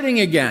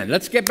starting again?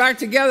 Let's get back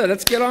together.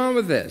 Let's get on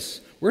with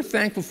this. We're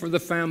thankful for the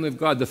family of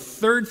God. The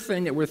third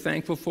thing that we're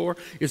thankful for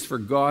is for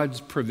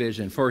God's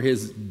provision, for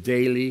his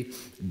daily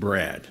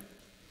bread.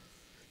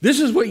 This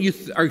is what you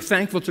are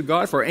thankful to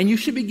God for, and you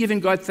should be giving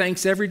God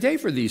thanks every day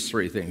for these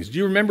 3 things. Do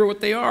you remember what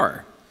they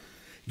are?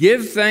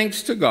 Give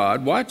thanks to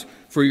God, what?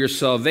 For your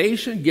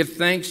salvation. Give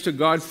thanks to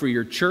God for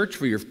your church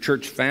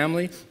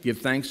family. Give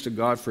thanks to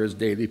God for his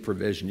daily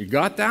provision. You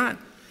got that?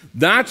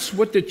 That's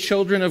what the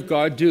children of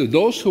God do.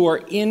 Those who are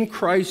in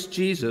Christ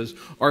Jesus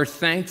are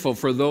thankful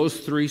for those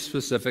 3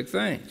 specific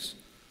things.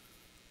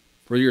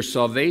 For your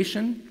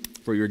salvation,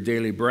 for your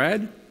daily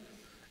bread,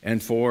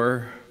 and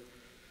for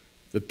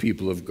the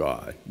people of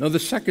God. Now, the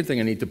second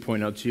thing I need to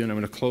point out to you, and I'm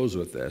going to close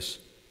with this,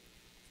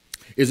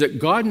 is that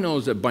God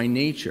knows that by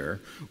nature,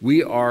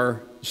 we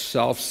are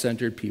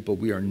self-centered people.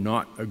 We are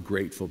not a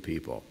grateful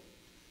people.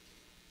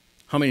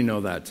 How many know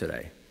that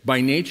today?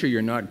 By nature,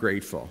 you're not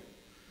grateful.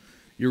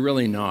 You're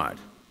really not.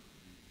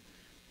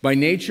 By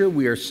nature,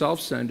 we are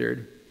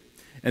self-centered,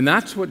 and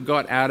that's what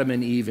got Adam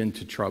and Eve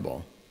into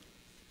trouble.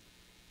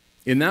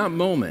 In that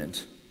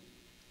moment,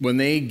 when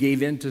they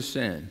gave in to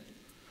sin,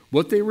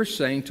 what they were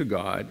saying to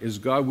God is,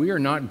 God, we are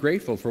not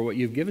grateful for what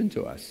you've given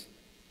to us.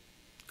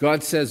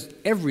 God says,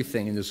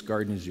 everything in this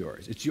garden is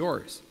yours. It's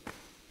yours.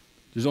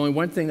 There's only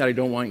one thing that I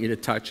don't want you to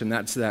touch, and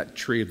that's that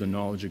tree of the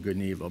knowledge of good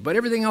and evil. But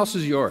everything else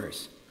is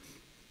yours.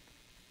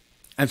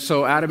 And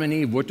so Adam and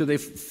Eve, what do they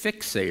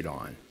fixate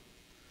on?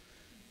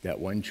 That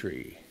one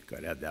tree.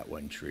 Got to have that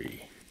one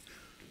tree.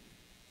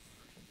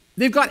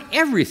 They've got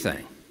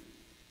everything.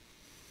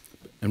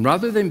 And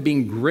rather than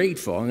being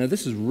grateful, now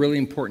this is really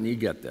important you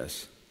get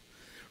this.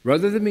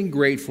 Rather than being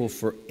grateful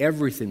for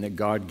everything that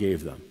God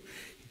gave them,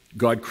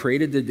 God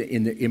created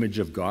in the image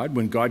of God.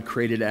 When God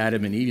created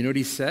Adam and Eve, you know what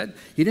he said?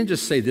 He didn't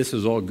just say, this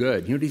is all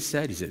good. You know what he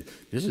said? He said,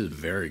 this is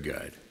very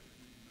good.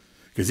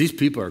 Because these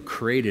people are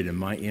created in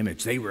my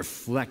image. They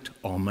reflect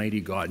Almighty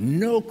God.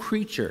 No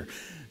creature,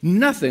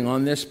 nothing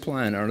on this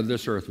planet, on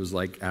this earth was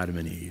like Adam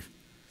and Eve.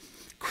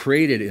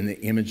 Created in the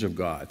image of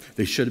God.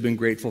 They should have been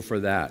grateful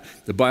for that.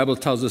 The Bible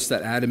tells us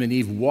that Adam and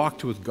Eve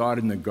walked with God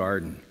in the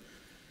garden.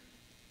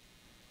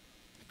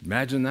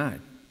 Imagine that.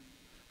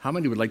 How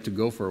many would like to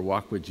go for a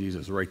walk with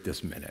Jesus right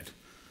this minute?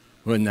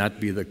 Wouldn't that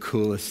be the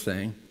coolest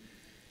thing?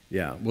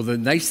 Yeah. Well, the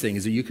nice thing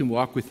is that you can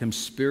walk with him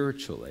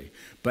spiritually.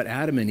 But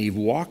Adam and Eve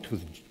walked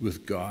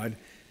with God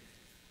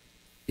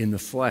in the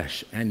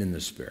flesh and in the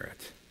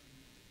spirit.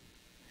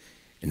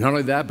 And not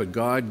only that, but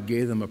God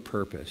gave them a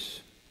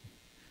purpose.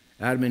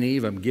 Adam and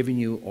Eve, I'm giving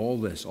you all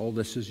this. All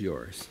this is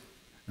yours.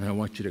 And I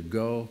want you to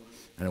go,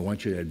 and I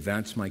want you to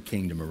advance my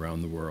kingdom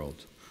around the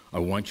world. I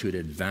want you to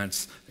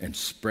advance and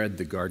spread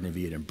the Garden of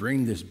Eden.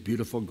 Bring this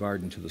beautiful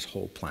garden to this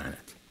whole planet.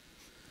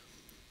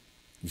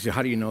 You say,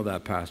 how do you know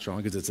that, Pastor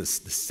John? Because it's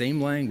the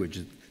same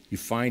language You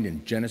find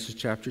in Genesis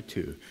chapter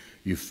 2,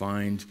 you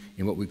find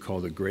in what we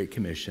call the Great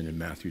Commission in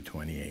Matthew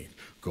 28.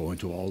 Go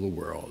into all the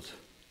world.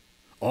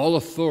 All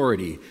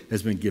authority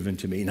has been given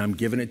to me, and I'm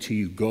giving it to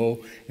you. Go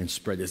and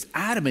spread this.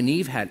 Adam and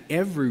Eve had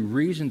every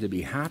reason to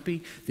be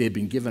happy. They had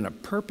been given a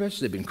purpose.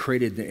 They've been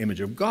created in the image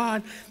of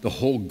God. The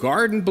whole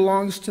garden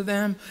belongs to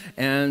them.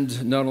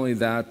 And not only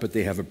that, but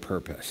they have a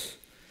purpose.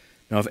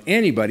 Now, if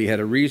anybody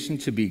had a reason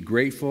to be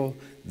grateful,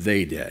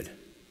 they did.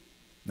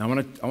 Now,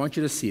 I want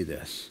you to see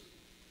this.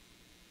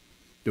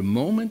 The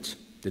moment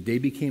that they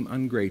became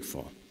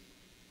ungrateful,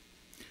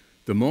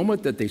 the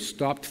moment that they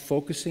stopped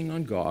focusing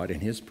on God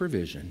and His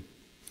provision,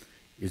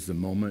 is the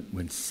moment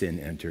when sin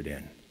entered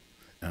in.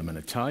 And I'm going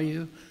to tell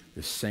you,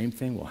 the same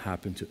thing will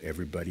happen to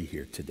everybody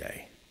here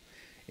today,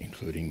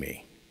 including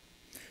me.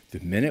 The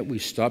minute we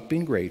stop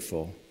being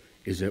grateful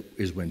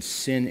is when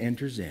sin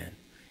enters in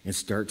and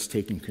starts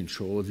taking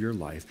control of your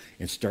life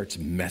and starts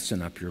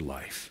messing up your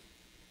life.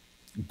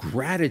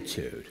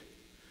 Gratitude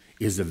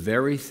is the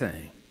very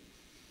thing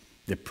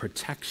that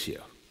protects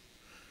you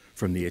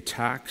from the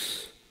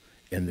attacks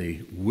and the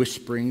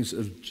whisperings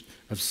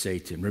of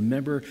Satan.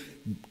 Remember,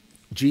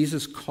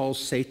 Jesus calls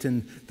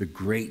Satan the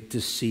great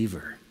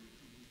deceiver.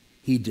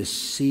 He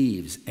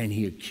deceives and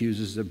he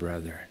accuses the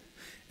brethren.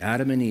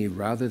 Adam and Eve,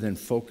 rather than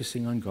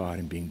focusing on God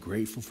and being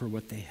grateful for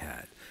what they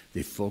had,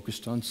 they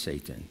focused on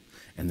Satan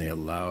and they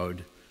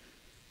allowed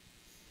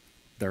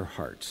their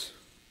hearts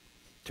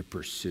to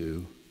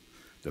pursue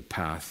the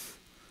path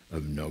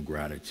of no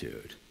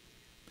gratitude.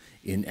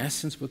 In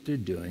essence, what they're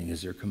doing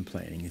is they're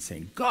complaining and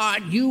saying,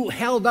 God, you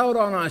held out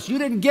on us. You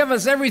didn't give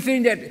us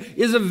everything that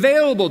is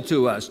available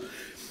to us.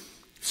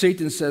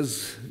 Satan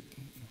says,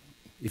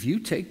 if you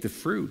take the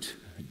fruit,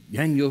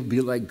 then you'll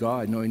be like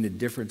God, knowing the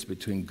difference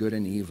between good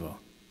and evil.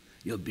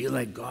 You'll be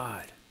like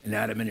God. And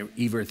Adam and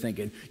Eve are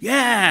thinking,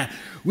 yeah,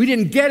 we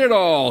didn't get it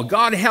all.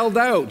 God held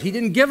out. He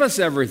didn't give us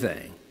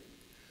everything.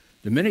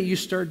 The minute you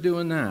start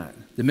doing that,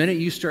 the minute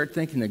you start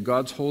thinking that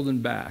God's holding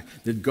back,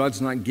 that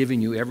God's not giving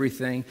you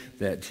everything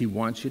that He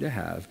wants you to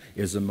have,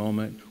 is the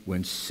moment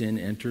when sin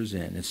enters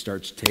in and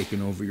starts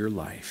taking over your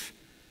life.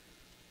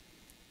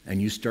 And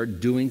you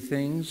start doing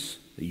things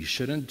that you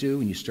shouldn't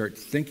do, and you start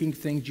thinking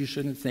things you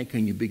shouldn't think,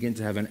 and you begin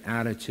to have an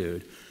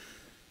attitude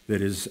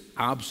that is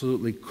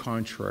absolutely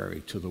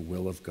contrary to the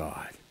will of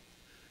God.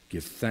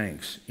 Give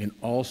thanks in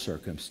all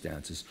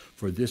circumstances,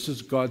 for this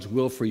is God's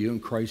will for you in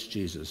Christ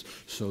Jesus,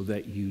 so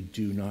that you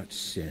do not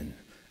sin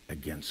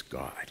against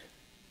God.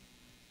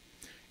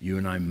 You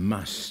and I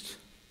must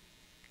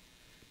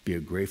be a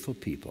grateful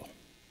people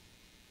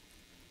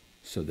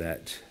so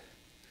that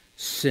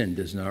sin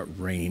does not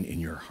reign in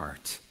your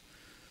heart,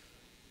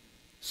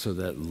 so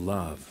that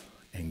love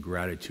and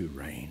gratitude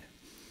reign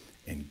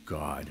and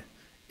God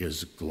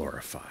is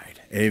glorified.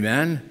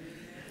 Amen?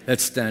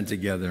 Let's stand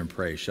together and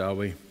pray, shall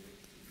we?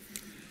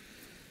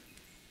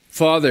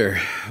 Father,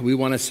 we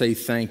want to say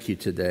thank you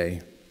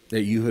today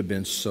that you have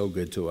been so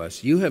good to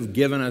us. You have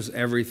given us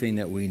everything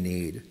that we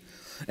need.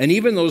 And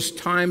even those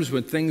times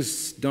when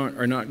things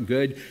are not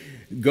good,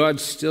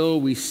 God,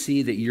 still we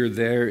see that you're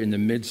there in the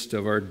midst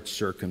of our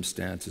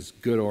circumstances,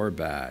 good or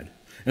bad.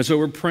 And so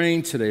we're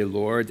praying today,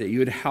 Lord, that you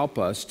would help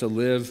us to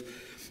live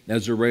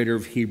as the writer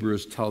of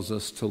Hebrews tells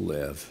us to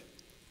live.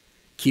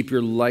 Keep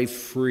your life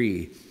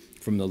free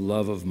from the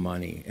love of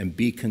money and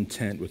be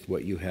content with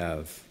what you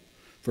have.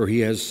 For he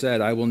has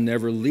said, I will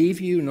never leave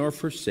you nor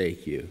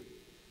forsake you.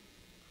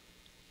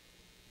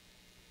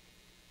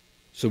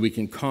 So we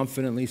can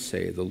confidently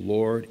say, the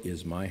Lord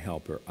is my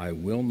helper. I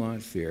will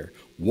not fear.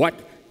 What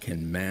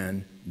can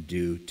man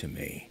do to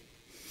me?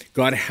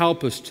 God,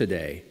 help us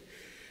today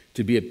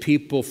to be a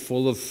people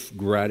full of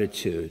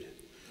gratitude.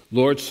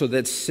 Lord, so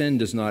that sin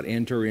does not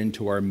enter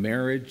into our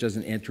marriage,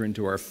 doesn't enter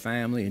into our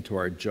family, into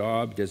our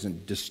job,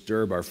 doesn't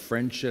disturb our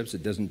friendships,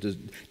 it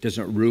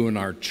doesn't ruin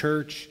our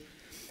church.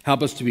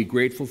 Help us to be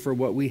grateful for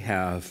what we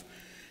have.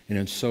 And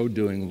in so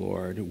doing,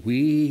 Lord,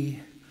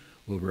 we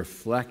will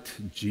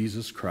reflect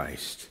Jesus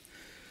Christ,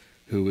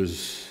 who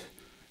is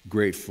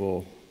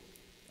grateful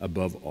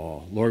above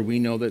all. Lord, we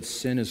know that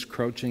sin is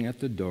crouching at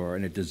the door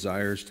and it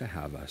desires to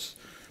have us,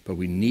 but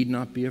we need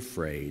not be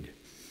afraid.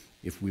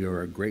 If we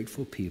are a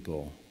grateful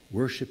people,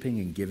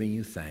 worshiping and giving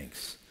you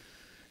thanks,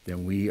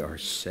 then we are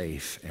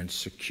safe and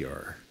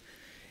secure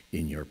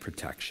in your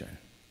protection.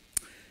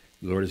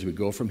 Lord, as we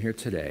go from here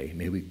today,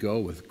 may we go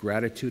with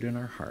gratitude in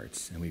our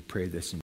hearts, and we pray this in